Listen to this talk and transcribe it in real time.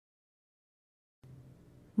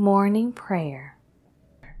Morning Prayer,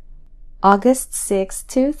 August 6,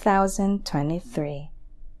 2023.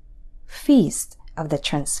 Feast of the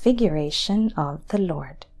Transfiguration of the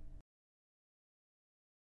Lord.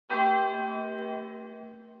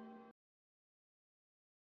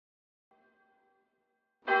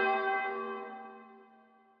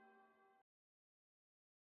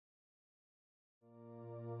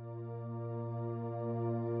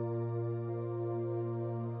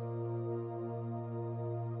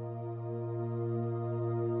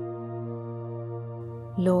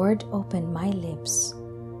 Lord, open my lips,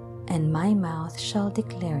 and my mouth shall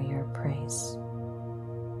declare your praise.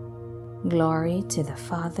 Glory to the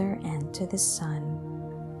Father, and to the Son,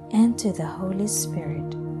 and to the Holy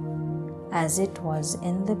Spirit, as it was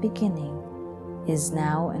in the beginning, is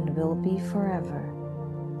now, and will be forever.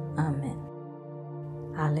 Amen.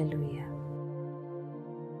 Alleluia.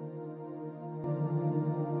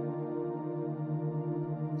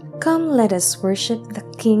 Come, let us worship the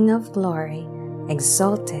King of Glory,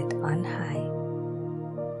 exalted on high.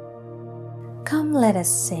 Come, let us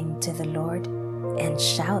sing to the Lord, and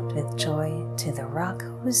shout with joy to the Rock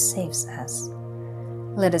who saves us.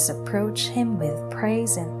 Let us approach him with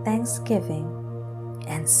praise and thanksgiving,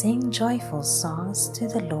 and sing joyful songs to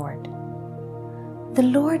the Lord. The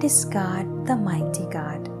Lord is God, the mighty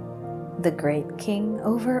God, the great King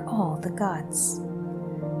over all the gods.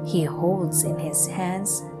 He holds in his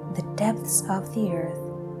hands the depths of the earth,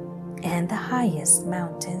 and the highest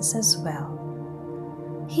mountains as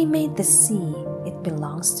well. He made the sea, it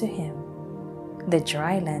belongs to him, the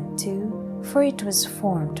dry land too, for it was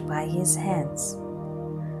formed by his hands.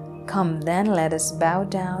 Come then, let us bow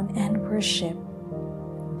down and worship,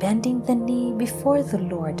 bending the knee before the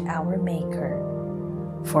Lord our Maker.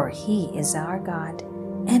 For he is our God,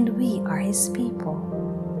 and we are his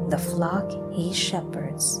people, the flock he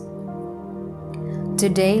shepherds.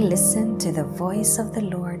 Today listen to the voice of the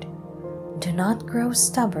Lord. Do not grow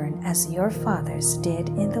stubborn as your fathers did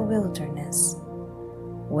in the wilderness,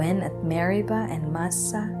 when at Meribah and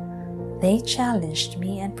Massah they challenged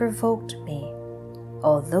me and provoked me,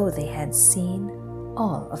 although they had seen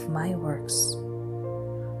all of my works.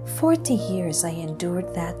 40 years I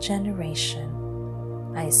endured that generation.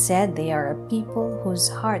 I said, they are a people whose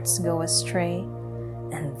hearts go astray,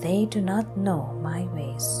 and they do not know my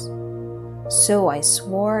ways. So I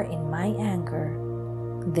swore in my anger,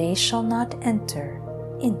 they shall not enter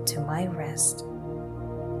into my rest.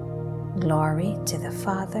 Glory to the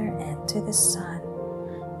Father, and to the Son,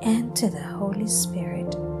 and to the Holy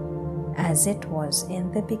Spirit, as it was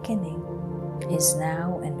in the beginning, is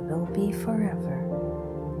now, and will be forever.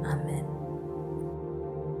 Amen.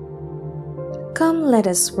 Come, let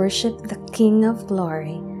us worship the King of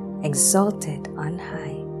Glory, exalted on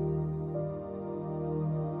high.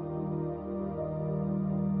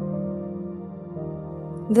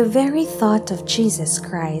 The very thought of Jesus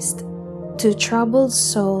Christ to troubled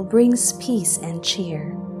soul brings peace and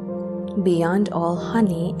cheer. Beyond all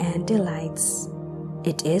honey and delights,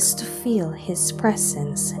 it is to feel his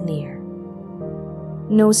presence near.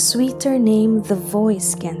 No sweeter name the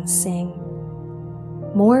voice can sing,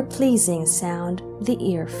 more pleasing sound the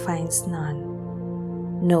ear finds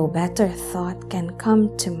none. No better thought can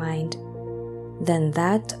come to mind than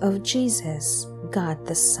that of Jesus, God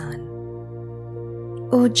the Son.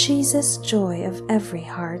 O Jesus, joy of every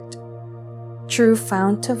heart, true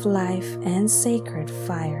fount of life and sacred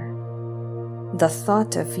fire, the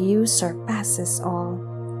thought of you surpasses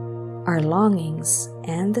all our longings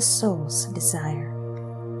and the soul's desire.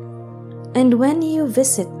 And when you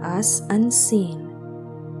visit us unseen,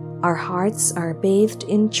 our hearts are bathed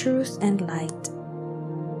in truth and light.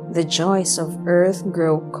 The joys of earth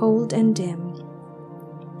grow cold and dim,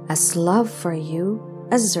 as love for you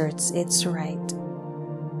asserts its right.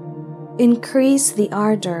 Increase the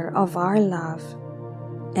ardor of our love,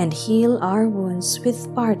 and heal our wounds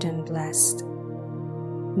with pardon blessed.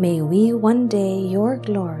 May we one day your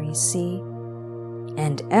glory see,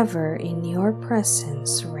 and ever in your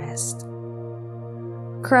presence rest.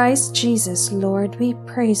 Christ Jesus, Lord, we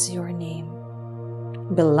praise your name.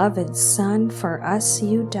 Beloved Son, for us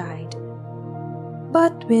you died,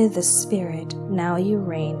 but with the Spirit now you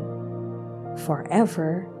reign,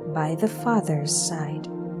 forever by the Father's side.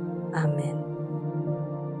 Amen.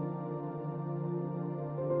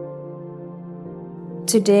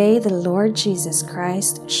 Today the Lord Jesus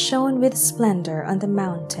Christ shone with splendor on the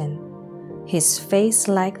mountain, his face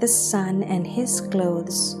like the sun, and his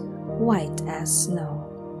clothes white as snow.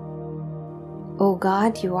 O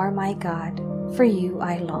God, you are my God, for you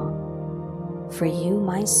I long. For you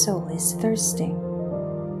my soul is thirsting.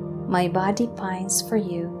 My body pines for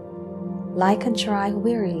you, like a dry,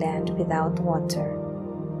 weary land without water.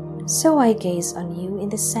 So I gaze on you in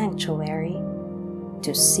the sanctuary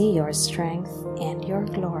to see your strength and your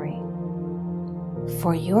glory.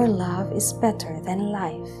 For your love is better than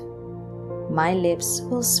life. My lips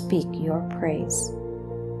will speak your praise.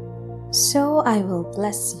 So I will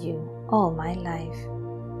bless you all my life.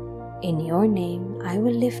 In your name I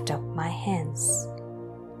will lift up my hands.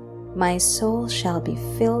 My soul shall be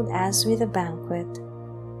filled as with a banquet.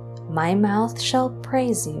 My mouth shall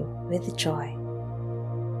praise you with joy.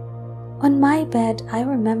 On my bed I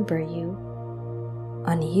remember you.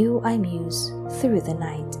 On you I muse through the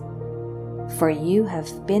night. For you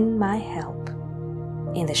have been my help.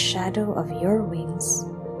 In the shadow of your wings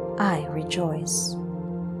I rejoice.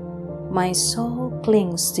 My soul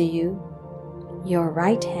clings to you. Your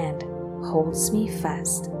right hand holds me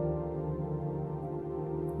fast.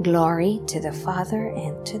 Glory to the Father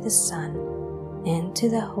and to the Son and to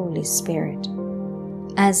the Holy Spirit,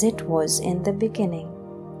 as it was in the beginning,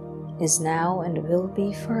 is now and will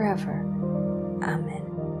be forever. Amen.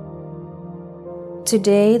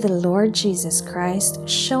 Today the Lord Jesus Christ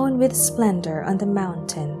shone with splendor on the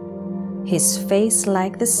mountain, his face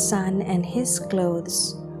like the sun and his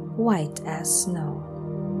clothes white as snow.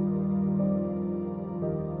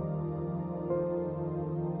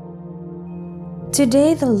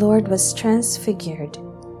 Today the Lord was transfigured,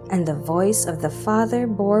 and the voice of the Father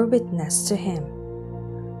bore witness to him.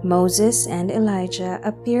 Moses and Elijah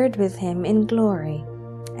appeared with him in glory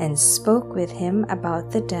and spoke with him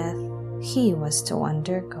about the death he was to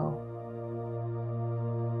undergo.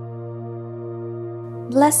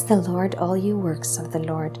 Bless the Lord, all you works of the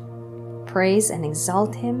Lord. Praise and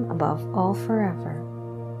exalt him above all forever.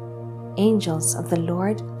 Angels of the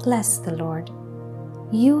Lord, bless the Lord.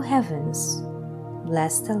 You heavens,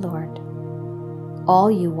 bless the Lord. All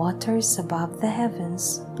you waters above the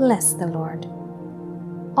heavens, bless the Lord.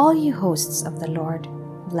 All you hosts of the Lord,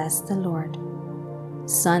 bless the Lord.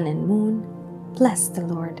 Sun and moon, bless the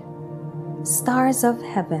Lord. Stars of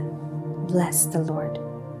heaven, bless the Lord.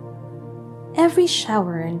 Every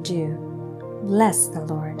shower and dew, bless the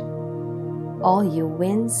Lord. All you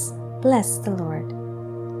winds, bless the Lord.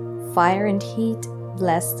 Fire and heat,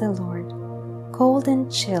 bless the Lord. Cold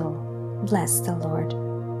and chill, bless the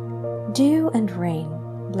Lord. Dew and rain,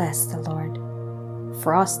 bless the Lord.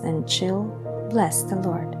 Frost and chill, bless the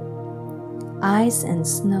Lord. Ice and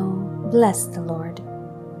snow, bless the Lord.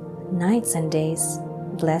 Nights and days,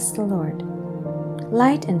 bless the Lord.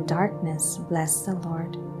 Light and darkness, bless the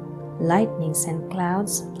Lord. Lightnings and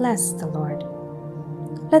clouds, bless the Lord.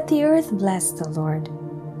 Let the earth bless the Lord.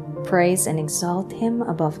 Praise and exalt him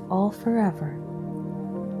above all forever.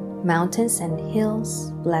 Mountains and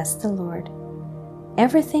hills, bless the Lord.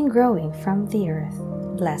 Everything growing from the earth,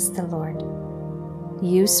 bless the Lord.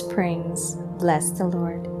 You springs, bless the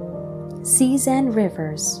Lord. Seas and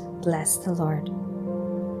rivers, bless the Lord.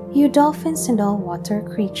 You dolphins and all water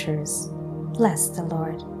creatures, bless the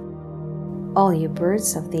Lord. All you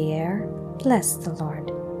birds of the air, bless the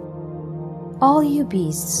Lord. All you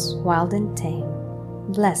beasts, wild and tame,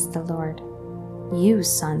 bless the Lord. You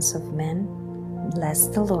sons of men, bless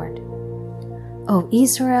the Lord. O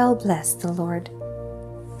Israel, bless the Lord.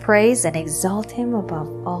 Praise and exalt him above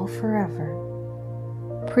all forever.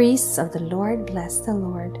 Priests of the Lord, bless the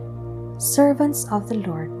Lord. Servants of the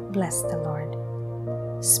Lord, bless the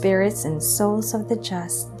Lord. Spirits and souls of the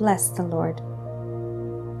just, bless the Lord.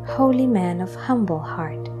 Holy men of humble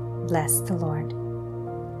heart, bless the Lord.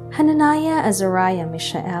 Hananiah, Azariah,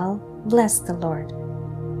 Mishael, bless the Lord.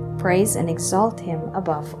 Praise and exalt him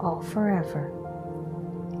above all forever.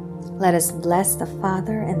 Let us bless the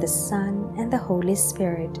Father and the Son and the Holy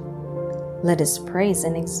Spirit. Let us praise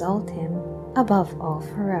and exalt him above all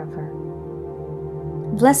forever.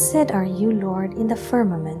 Blessed are you, Lord, in the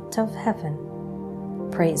firmament of heaven,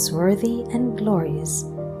 praiseworthy and glorious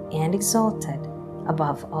and exalted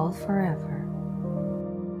above all forever.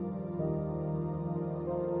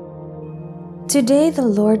 Today the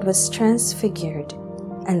Lord was transfigured,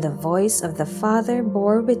 and the voice of the Father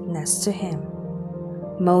bore witness to him.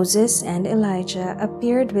 Moses and Elijah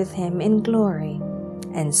appeared with him in glory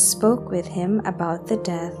and spoke with him about the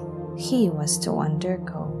death he was to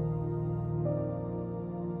undergo.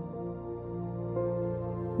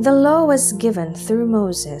 The law was given through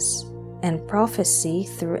Moses, and prophecy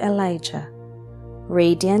through Elijah.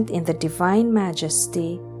 Radiant in the divine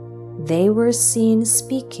majesty, they were seen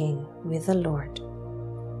speaking with the Lord.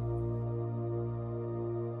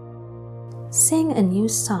 Sing a new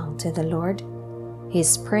song to the Lord,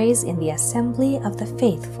 his praise in the assembly of the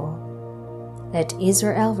faithful. Let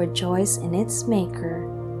Israel rejoice in its Maker.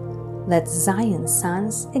 Let Zion's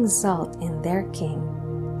sons exult in their King.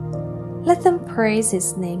 Let them praise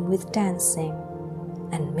his name with dancing,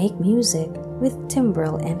 and make music with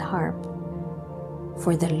timbrel and harp.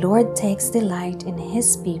 For the Lord takes delight in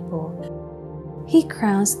his people. He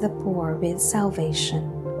crowns the poor with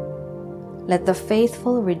salvation. Let the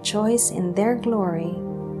faithful rejoice in their glory,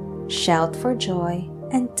 shout for joy,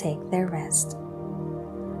 and take their rest.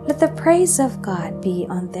 Let the praise of God be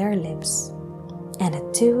on their lips, and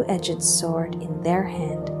a two-edged sword in their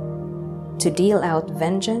hand, to deal out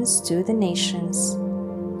vengeance to the nations,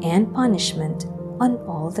 and punishment on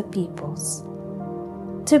all the peoples,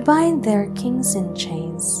 to bind their kings in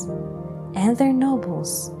chains, and their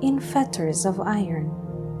nobles in fetters of iron,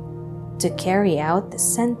 to carry out the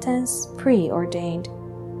sentence preordained.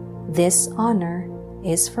 This honor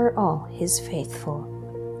is for all his faithful.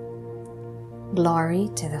 Glory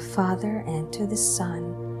to the Father, and to the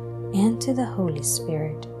Son, and to the Holy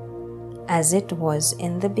Spirit, as it was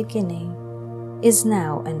in the beginning, is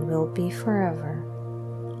now, and will be forever.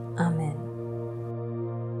 Amen.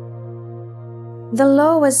 The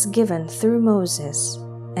law was given through Moses,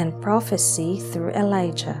 and prophecy through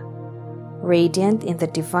Elijah. Radiant in the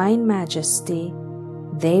divine majesty,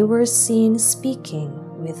 they were seen speaking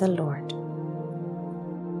with the Lord.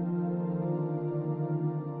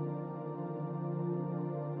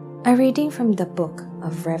 A reading from the book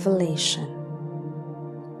of Revelation.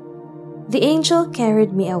 The angel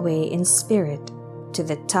carried me away in spirit to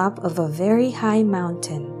the top of a very high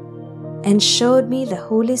mountain, and showed me the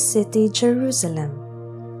holy city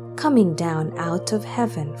Jerusalem, coming down out of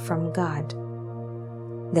heaven from God.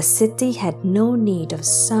 The city had no need of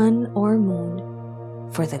sun or moon,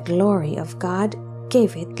 for the glory of God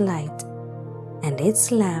gave it light, and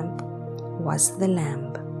its lamp was the Lamb.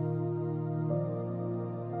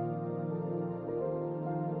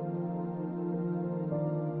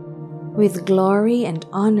 With glory and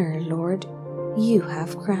honor, Lord, you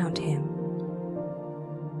have crowned him.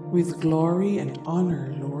 With glory and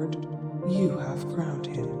honor, Lord, you have crowned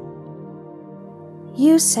him.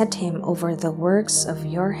 You set him over the works of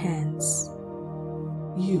your hands.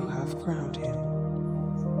 You have crowned him.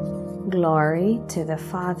 Glory to the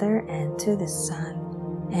Father, and to the Son,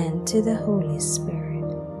 and to the Holy Spirit.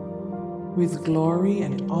 With glory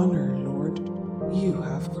and honor, Lord, you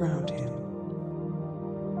have crowned him.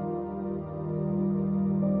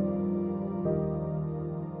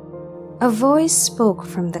 A voice spoke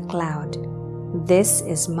from the cloud, "This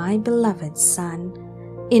is my beloved Son,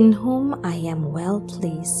 in whom I am well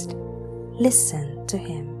pleased. Listen to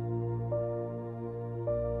him."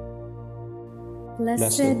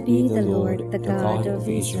 Blessed be the Lord, the God of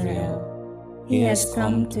Israel. He has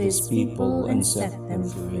come to his people and set them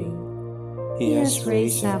free. He has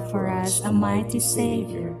raised up for us a mighty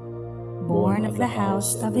Savior, born of the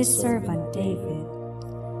house of his servant David.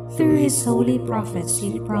 Through his holy prophets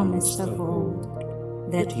he promised of old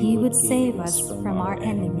that he would save us from our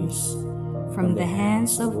enemies, from the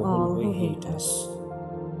hands of all who hate us.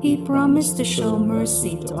 He promised to show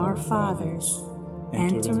mercy to our fathers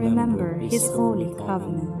and to remember his holy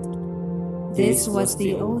covenant. This was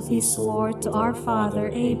the oath he swore to our father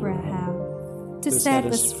Abraham, to set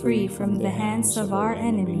us free from the hands of our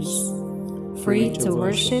enemies, free to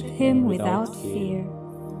worship him without fear,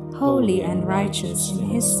 holy and righteous in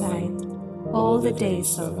his sight all the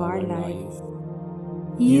days of our life.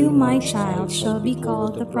 You, my child, shall be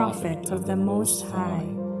called the prophet of the Most High,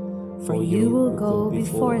 for you will go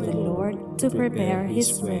before the Lord to prepare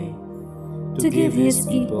his way, to give his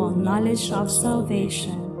people knowledge of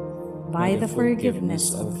salvation by the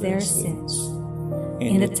forgiveness of their sins.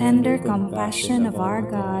 In the tender compassion of our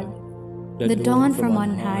God, the dawn from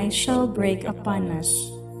on high shall break upon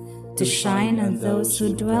us, to shine on those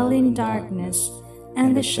who dwell in darkness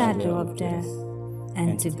and the shadow of death,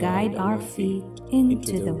 and to guide our feet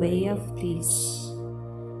into the way of peace.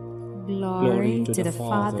 Glory to the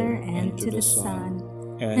Father, and to the Son,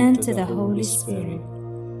 and to the Holy Spirit,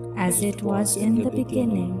 as it was in the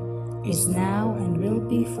beginning, is now, and will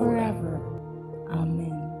be forever.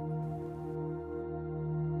 Amen.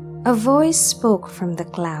 A voice spoke from the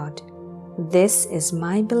cloud, "This is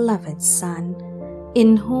my beloved Son,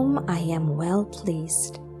 in whom I am well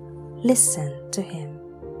pleased. Listen to him."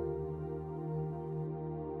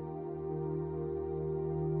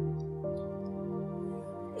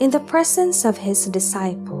 In the presence of his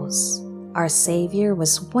disciples, our Savior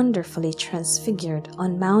was wonderfully transfigured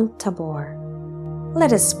on Mount Tabor.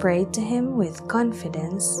 Let us pray to him with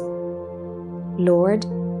confidence. Lord,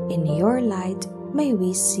 in your light may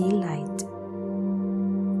we see light.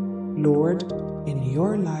 Lord, in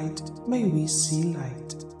your light may we see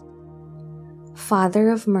light. Father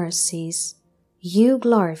of mercies, you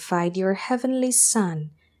glorified your heavenly Son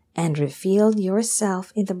and revealed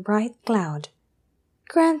yourself in the bright cloud.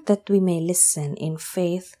 Grant that we may listen in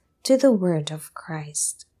faith to the word of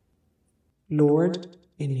Christ. Lord,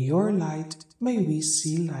 in your light may we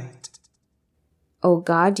see light. O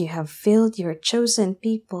God, you have filled your chosen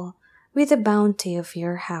people with the bounty of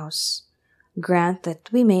your house. Grant that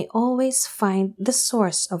we may always find the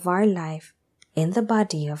source of our life in the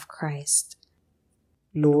body of Christ.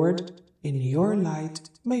 Lord, in your light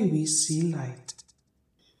may we see light.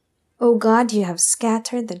 O God, you have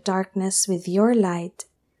scattered the darkness with your light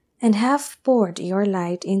and have poured your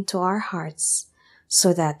light into our hearts,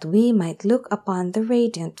 so that we might look upon the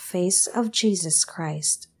radiant face of Jesus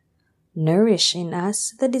Christ. Nourish in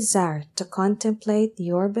us the desire to contemplate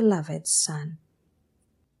your beloved Son.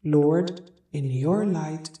 Lord, in your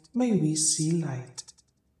light may we see light.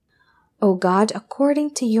 O God,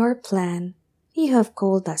 according to your plan, you have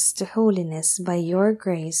called us to holiness by your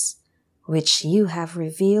grace, which you have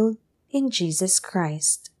revealed in Jesus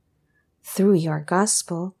Christ. Through your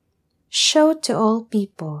gospel, show to all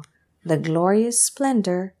people the glorious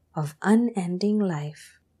splendor of unending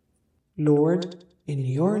life. Lord, in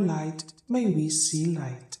your light may we see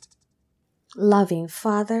light. Loving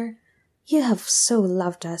Father, you have so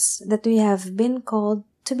loved us that we have been called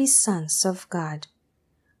to be sons of God.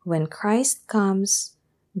 When Christ comes,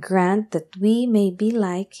 grant that we may be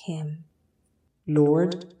like him.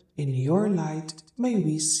 Lord, in your light may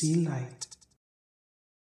we see light.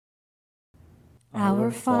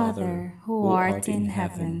 Our Father, who art in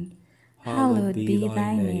heaven, hallowed be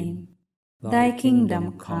thy name. Thy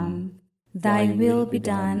kingdom come, thy will be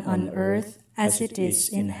done on earth as it is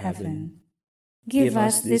in heaven. Give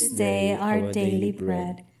us this day our daily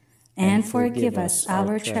bread, and forgive us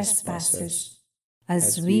our trespasses,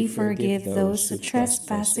 as we forgive those who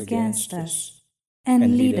trespass against us.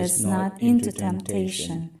 And lead us not into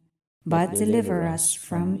temptation, but deliver us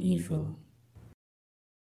from evil.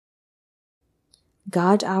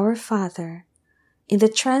 God our Father, in the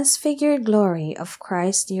transfigured glory of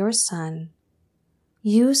Christ your Son,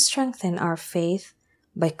 you strengthen our faith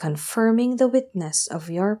by confirming the witness of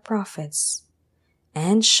your prophets,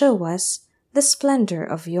 and show us the splendor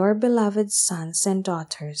of your beloved sons and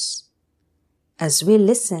daughters. As we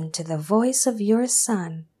listen to the voice of your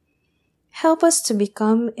Son, help us to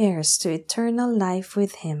become heirs to eternal life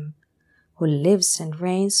with him, who lives and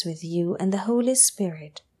reigns with you and the Holy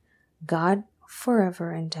Spirit, God,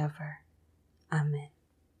 forever and ever. Amen.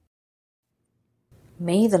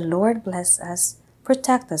 May the Lord bless us,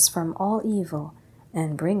 protect us from all evil,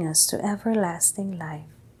 and bring us to everlasting life.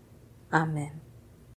 Amen.